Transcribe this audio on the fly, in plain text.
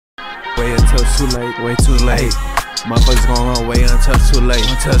Wait until it's too late, way too late. Motherfuckers gon' wait until it's too late,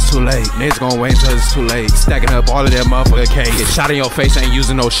 until it's too late. Niggas gon' wait until it's too late. Stacking up all of that motherfucker cake. Get shot in your face, ain't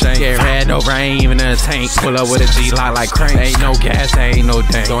using no shank. Get red, no rain, even in a tank. Pull up with a G-lock like crank. Ain't no gas, ain't no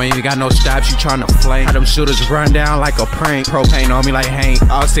dank. Don't even got no straps, you tryna flame. How them shooters run down like a prank. Propane on me like Hank.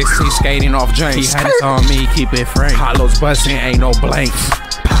 All 16 skating off drinks. He had it on me, keep it frank. Hollows busting, ain't no blanks.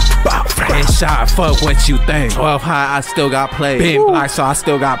 Headshot, fuck what you think. 12 high, I still got played. Been black, so I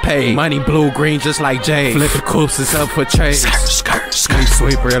still got paid. Money blue, green, just like Jay. Flipping coops, it's up for trade. Street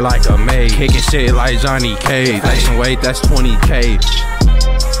sweeper like a maid. Kicking shit like Johnny Cage. Flashing weight, that's 20K.